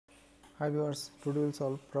Hi viewers, today we will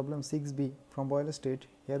solve problem 6b from Boylestad.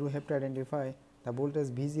 Here we have to identify the voltage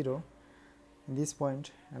V0 in this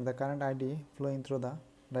point and the current ID flowing through the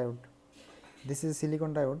diode. This is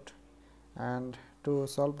silicon diode, and to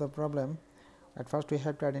solve the problem, at first we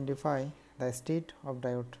have to identify the state of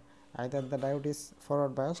diode. Either the diode is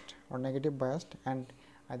forward biased or negative biased, and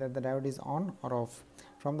either the diode is on or off.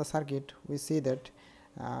 From the circuit we see that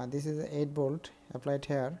this is 8 volt applied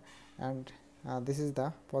here, and this is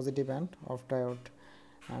the positive end of diode,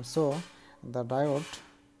 and so the diode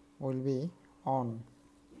will be on.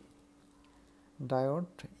 Diode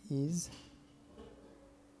is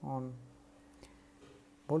on.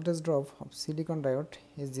 Voltage drop of silicon diode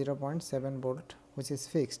is 0.7 volt, which is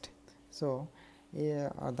fixed. So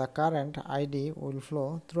the current ID will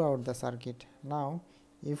flow throughout the circuit. Now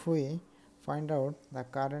if we find out the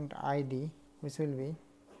current ID, which will be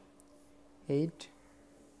 8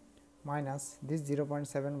 minus this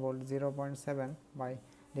 0.7 volt, 0.7 by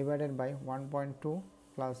divided by 1.2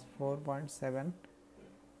 plus 4.7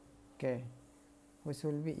 K, which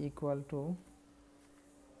will be equal to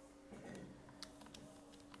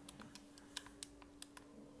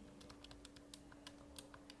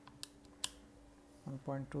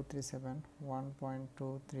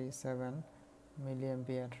 1.237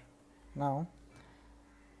 milliampere. Now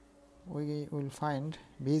we will find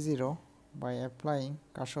V0 by applying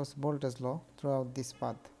Kirchhoff's voltage law throughout this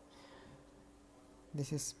path.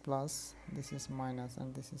 This is plus, this is minus,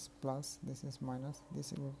 and this is plus, this is minus,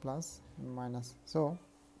 this will be plus and minus. So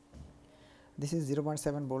this is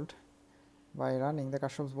 0.7 volt. By running the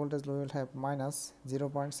Kirchhoff's voltage law, we will have minus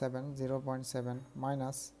 0.7, 0.7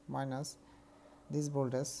 minus this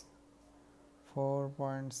voltage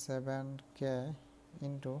 4.7 K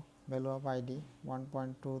into value of ID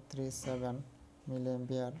 1.237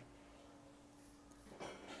 milliampere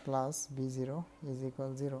plus V0 is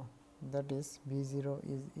equal 0. That is V0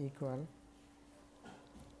 is equal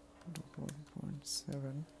to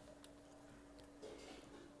 4.7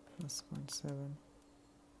 plus 0.7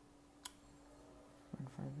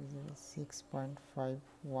 is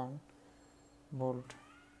 6.51 volt.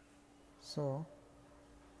 So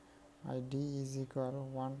ID is equal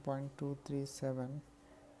 1.237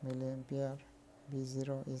 milliampere.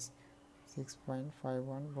 V0 is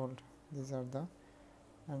 6.51 volt. These are the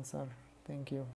answer. Thank you.